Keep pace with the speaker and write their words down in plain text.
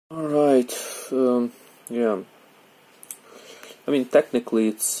Alright, yeah. I mean, technically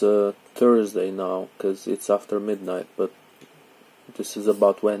it's Thursday now, because it's after midnight, but this is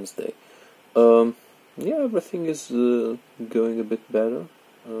about Wednesday. Yeah, everything is going a bit better.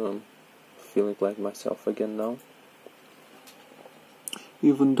 Feeling like myself again now.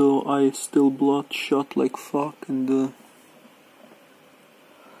 Even though I still bloodshot like fuck, and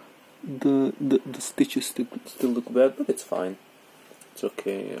the stitches still look bad, but it's fine. It's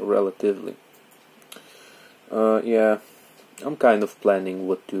okay, relatively. Yeah, I'm kind of planning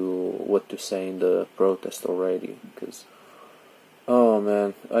what to say in the protest already, because oh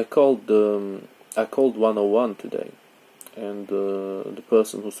man, I called 101 today, and the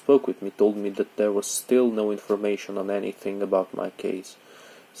person who spoke with me told me that there was still no information on anything about my case.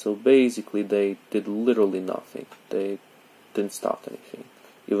 So basically, they did literally nothing. They didn't start anything,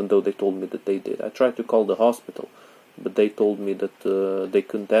 even though they told me that they did. I tried to call the hospital, but they told me that they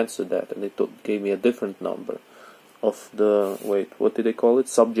couldn't answer that, and they gave me a different number of the, wait, what did they call it?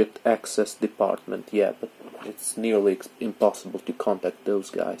 Subject Access Department. Yeah, but it's nearly impossible to contact those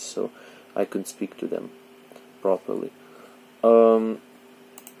guys, so I couldn't speak to them properly.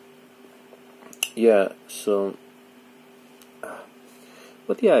 Yeah, so,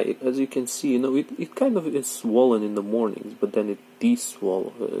 but yeah, as you can see, it kind of is swollen in the mornings, but then it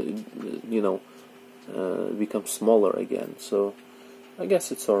becomes smaller again. So I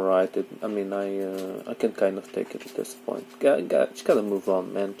guess it's alright. I mean, I can kind of take it at this point. Just gotta move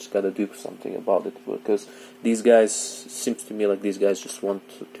on, man. Just gotta do something about it, because these guys, seems to me like these guys just want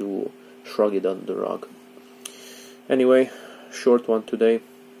to shrug it under the rug. Anyway, short one today.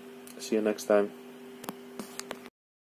 See you next time.